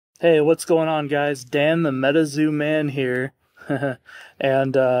Hey, what's going on, guys? Dan the MetaZoo man here.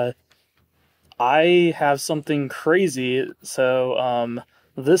 and I have something crazy.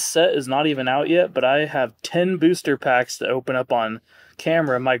 This set is not even out yet, but I have 10 booster packs to open up on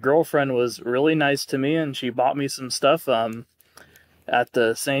camera. My girlfriend was really nice to me, and she bought me some stuff at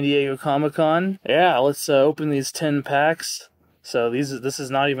the San Diego Comic-Con. Yeah, let's open these 10 packs. So this is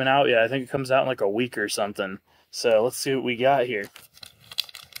not even out yet. I think it comes out in like a week or something. So let's see what we got here.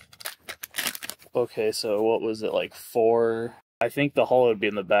 Okay, so what was it, like 4? I think the holo would be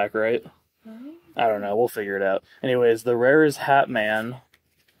in the back, right? I don't know, we'll figure it out. Anyways, the rare is Hat Man.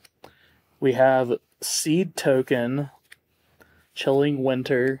 We have Seed Token, Chilling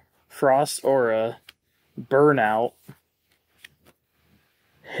Winter, Frost Aura, Burnout,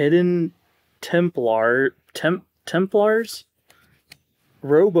 Hidden Templars,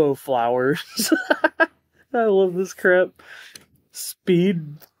 Robo Flowers. I love this crap.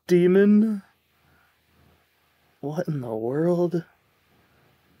 Speed Demon. What in the world?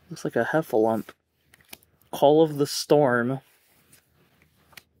 Looks like a heffalump. Call of the Storm.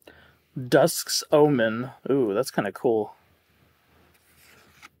 Dusk's Omen. Ooh, that's kind of cool.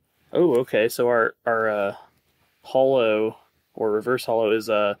 Oh, okay, so our holo, or reverse holo, is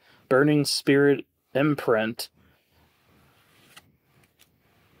a Burning Spirit Imprint.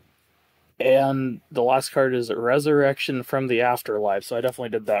 And the last card is Resurrection from the Afterlife, so I definitely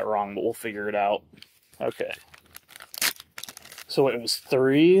did that wrong, but we'll figure it out. Okay. So it was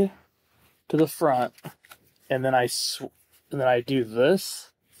 3 to the front, and then I do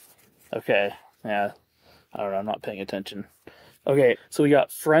this. Okay, yeah, I don't know, I'm not paying attention. Okay, so we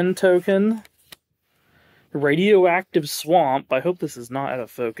got Friend Token, Radioactive Swamp. I hope this is not out of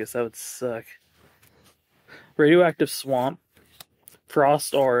focus, that would suck. Radioactive Swamp,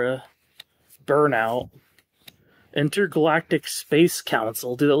 Frost Aura, Burnout, Intergalactic Space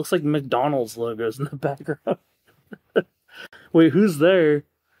Council. Dude, that looks like McDonald's logos in the background. Wait, who's there?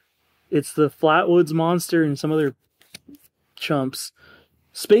 It's the Flatwoods Monster and some other chumps.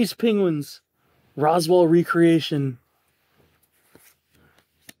 Space Penguins. Roswell Recreation.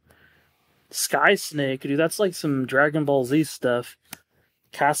 Sky Snake. Dude, that's like some Dragon Ball Z stuff.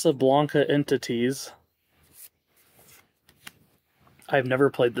 Casablanca Entities. I've never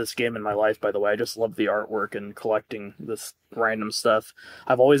played this game in my life, by the way. I just love the artwork and collecting this random stuff.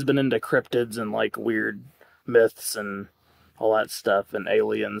 I've always been into cryptids and like weird myths and all that stuff, and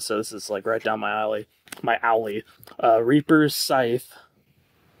aliens, so this is like right down my alley. Reaper's Scythe.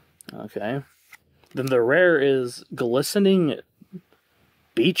 Okay. Then the rare is Glistening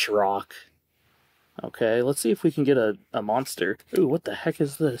Beach Rock. Okay, let's see if we can get a monster. Ooh, what the heck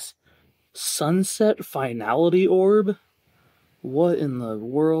is this? Sunset Finality Orb? What in the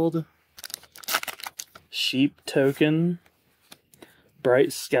world? Sheep Token.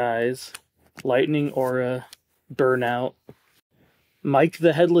 Bright Skies. Lightning Aura. Burnout. Mike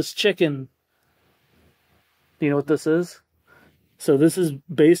the Headless Chicken. Do you know what this is? So this is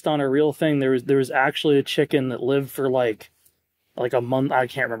based on a real thing. There was actually a chicken that lived for like a month. I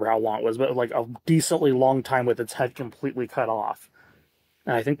can't remember how long it was, but like a decently long time with its head completely cut off.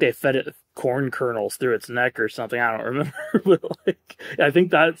 And I think they fed it corn kernels through its neck or something. I don't remember, but like I think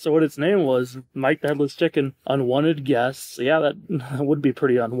that's what its name was. Mike the Headless Chicken. Unwanted guests. Yeah, that would be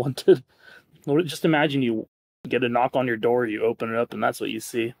pretty unwanted. Just imagine you get a knock on your door, you open it up, and that's what you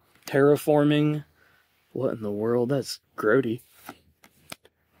see. Terraforming. What in the world? That's grody.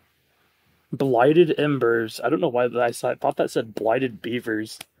 Blighted Embers. I don't know why I thought that said Blighted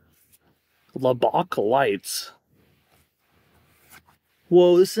Beavers. Labak Lights.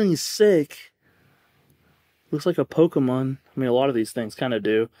 Whoa, this thing's sick. Looks like a Pokemon. I mean, a lot of these things kind of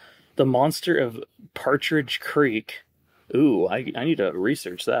do. The Monster of Partridge Creek. Ooh, I need to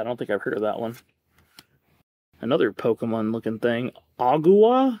research that. I don't think I've heard of that one. Another Pokemon-looking thing.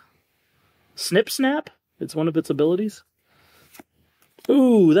 Agua? Snip Snap? It's one of its abilities.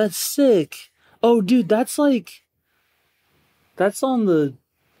 Ooh, that's sick. Oh, dude, that's like... That's on the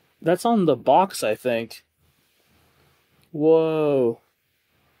box, I think. Whoa.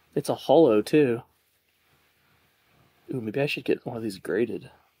 It's a holo, too. Ooh, maybe I should get one of these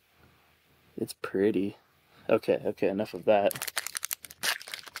graded. It's pretty. Okay, enough of that.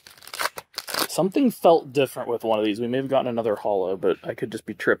 Something felt different with one of these. We may have gotten another holo, but I could just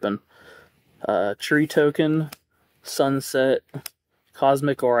be tripping. Tree Token, Sunset,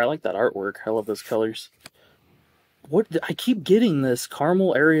 Cosmic Ore. I like that artwork. I love those colors. What? I keep getting this.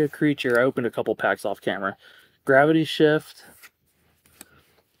 Caramel Area Creature. I opened a couple packs off camera. Gravity Shift.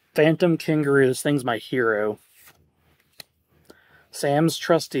 Phantom Kangaroo. This thing's my hero. Sam's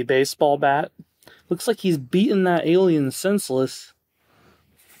Trusty Baseball Bat. Looks like he's beaten that alien senseless.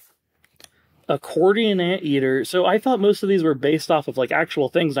 Accordion Anteater. So I thought most of these were based off of like actual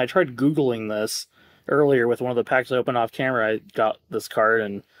things, and I tried Googling this earlier with one of the packs I opened off camera. I got this card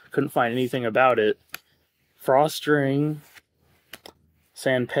and couldn't find anything about it. Frost Ring,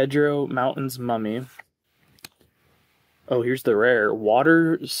 San Pedro Mountains Mummy. Oh, here's the rare.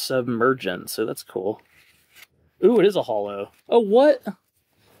 Water Submergence. So that's cool. Ooh, it is a holo. Oh, what?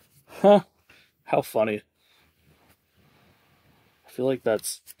 Huh. How funny. I feel like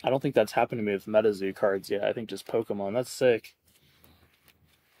that's... I don't think that's happened to me with MetaZoo cards yet. I think just Pokemon. That's sick.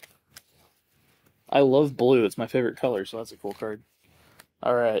 I love blue. It's my favorite color, so that's a cool card.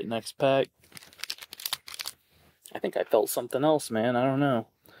 Alright, next pack. I think I felt something else, man. I don't know.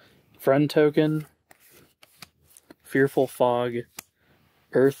 Friend Token. Fearful Fog.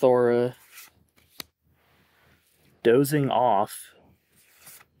 Earth Aura. Dozing Off.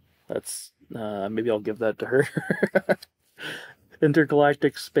 That's... maybe I'll give that to her.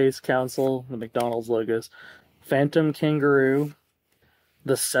 Intergalactic Space Council. The McDonald's logos. Phantom Kangaroo.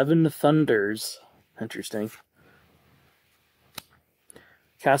 The Seven Thunders. Interesting.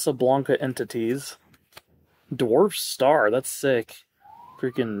 Casablanca Entities. Dwarf Star. That's sick.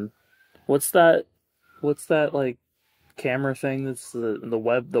 Freaking... What's that, like, camera thing that's the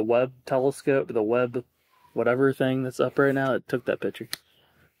Webb telescope, the Webb whatever thing that's up right now? It took that picture.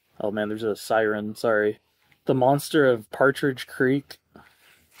 Oh man, there's a siren. Sorry. The Monster of Partridge Creek.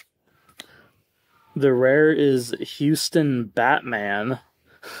 The rare is Houston Batman.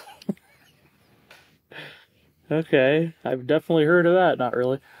 Okay, I've definitely heard of that. Not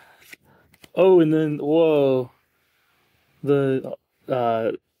really. Oh, and then, whoa. We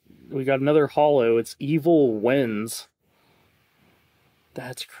got another holo. It's Evil Winds.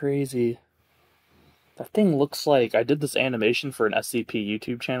 That's crazy. That thing looks like... I did this animation for an SCP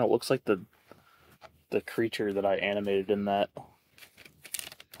YouTube channel. It looks like the creature that I animated in that.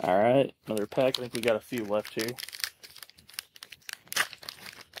 Alright, another pack. I think we got a few left here.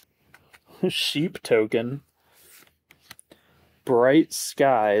 Sheep Token. Bright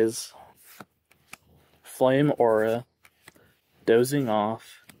Skies. Flame Aura. Dozing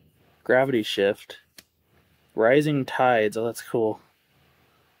Off. Gravity Shift. Rising Tides. Oh, that's cool.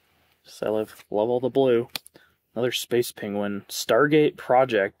 Just, I love all the blue. Another Space Penguin. Stargate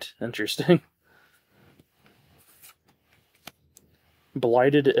Project. Interesting.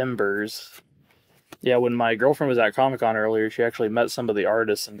 Blighted Embers. Yeah, when my girlfriend was at Comic-Con earlier, she actually met some of the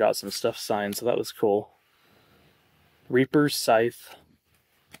artists and got some stuff signed, so that was cool. Reaper's Scythe.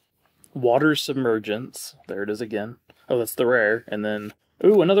 Water Submergence. There it is again. Oh, that's the rare. And then,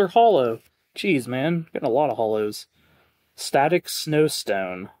 ooh, another holo. Jeez, man. Getting a lot of holos. Static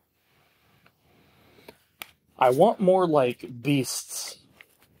Snowstone. I want more, like, beasts.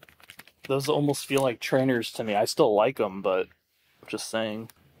 Those almost feel like trainers to me. I still like them, but just saying.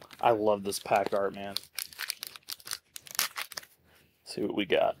 I love this pack art, man. Let's see what we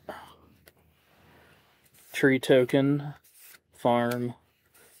got. Tree Token. Farm.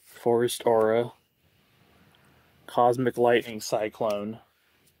 Forest Aura. Cosmic Lightning Cyclone.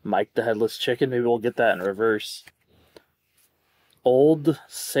 Mike the Headless Chicken. Maybe we'll get that in reverse. Old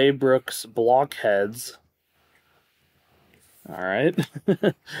Saybrook's Blockheads. Alright.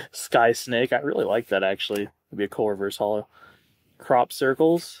 Sky Snake. I really like that, actually. It'd be a cool reverse holo. Crop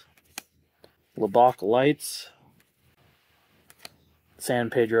Circles. Lebach Lights. San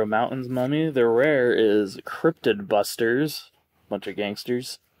Pedro Mountains Mummy. The rare is Cryptid Busters. Bunch of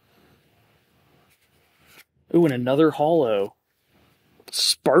gangsters. Ooh, and another holo.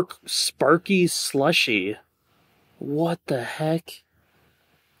 Sparky Slushy. What the heck?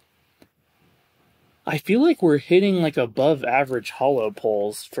 I feel like we're hitting like above average holo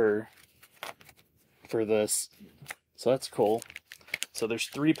pulls for this. So that's cool. So there's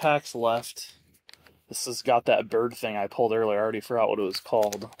 3 packs left. This has got that bird thing I pulled earlier. I already forgot what it was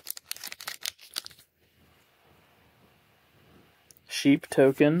called. Sheep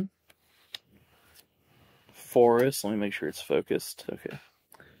Token. Forest. Let me make sure it's focused. Okay.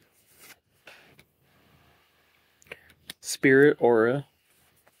 Spirit Aura.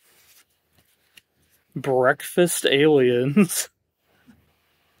 Breakfast Aliens.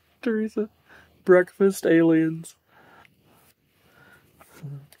 Teresa. Breakfast Aliens.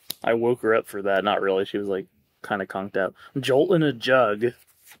 I woke her up for that. Not really. She was like kind of conked out. Jolt in a Jug.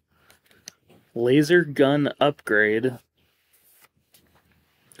 Laser Gun Upgrade.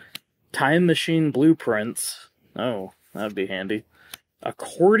 Time Machine Blueprints. Oh, that'd be handy.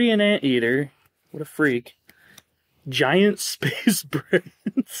 Accordion Anteater. What a freak. Giant Space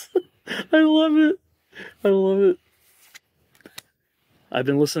Brains. I love it. I love it. I've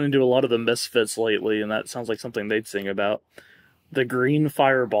been listening to a lot of the Misfits lately, and that sounds like something they'd sing about. The Green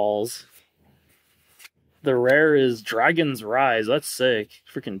Fireballs. The rare is Dragon's Rise. That's sick.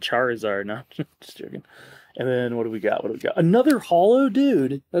 Freaking Charizard. No, just joking. And then what do we got? What do we got? Another holo,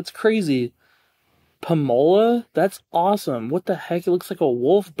 dude. That's crazy. Pamola? That's awesome. What the heck? It looks like a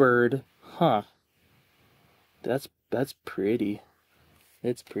wolf bird. Huh. That's pretty.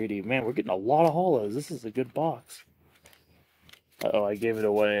 It's pretty. Man, we're getting a lot of holos. This is a good box. Uh-oh, I gave it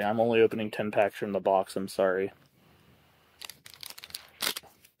away. I'm only opening 10 packs from the box. I'm sorry.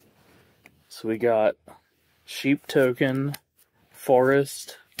 So we got Sheep Token,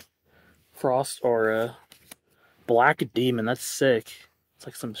 Forest, Frost Aura, Black Demon. That's sick. It's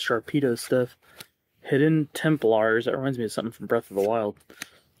like some Sharpedo stuff. Hidden Templars. That reminds me of something from Breath of the Wild.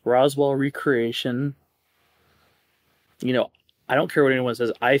 Roswell Recreation. You know, I don't care what anyone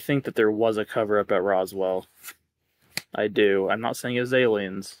says. I think that there was a cover-up at Roswell. I do. I'm not saying it was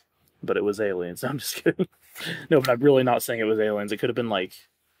aliens, but it was aliens. I'm just kidding. No, but I'm really not saying it was aliens. It could have been like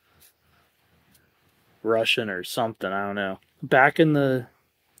Russian or something. I don't know. Back in the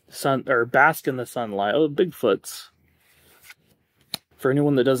sun, or Bask in the Sunlight. Oh, Bigfoots. For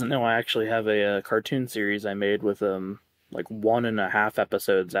anyone that doesn't know, I actually have a cartoon series I made with like 1.5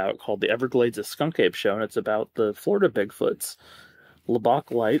 episodes out called The Everglades of Skunk Ape Show, and it's about the Florida Bigfoots.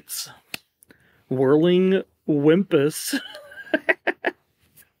 Lebach Lights. Whirling Wimpus.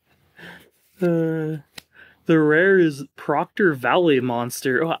 The rare is Proctor Valley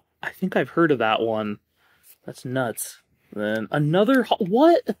Monster. Oh, I think I've heard of that one. That's nuts. Then another...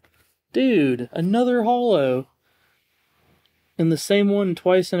 What? Dude, another holo. And the same one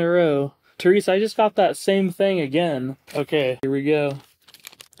twice in a row. Teresa, I just got that same thing again. Okay, here we go.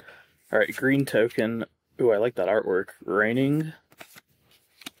 Alright, green token. Ooh, I like that artwork. Raining.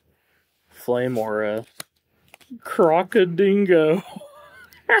 Flame Aura. Crocodingo.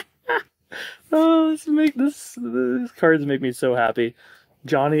 Oh, these cards make me so happy.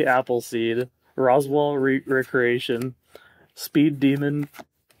 Johnny Appleseed. Roswell Recreation. Speed Demon.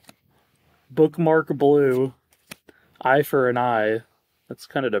 Bookmark Blue. Eye for an Eye. That's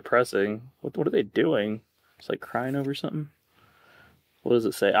kind of depressing. What are they doing? Just like crying over something? What does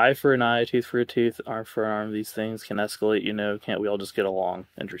it say? Eye for an eye, tooth for a tooth, arm for an arm. These things can escalate, you know. Can't we all just get along?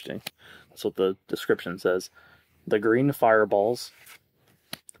 Interesting. That's what the description says. The green fireballs.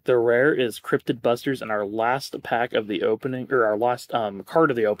 The rare is Cryptid Busters, and our last pack of the opening, or our last card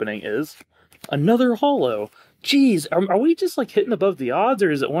of the opening is another holo. Jeez, are we just like hitting above the odds,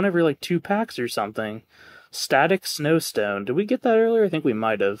 or is it one every like 2 packs or something? Static Snowstone. Did we get that earlier? I think we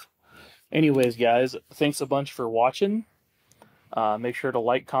might have. Anyways, guys, thanks a bunch for watching. Make sure to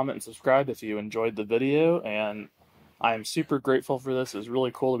like, comment, and subscribe if you enjoyed the video, and I am super grateful for this. It's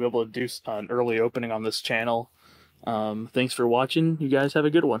really cool to be able to do an early opening on this channel. Thanks for watching. You guys have a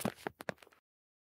good one.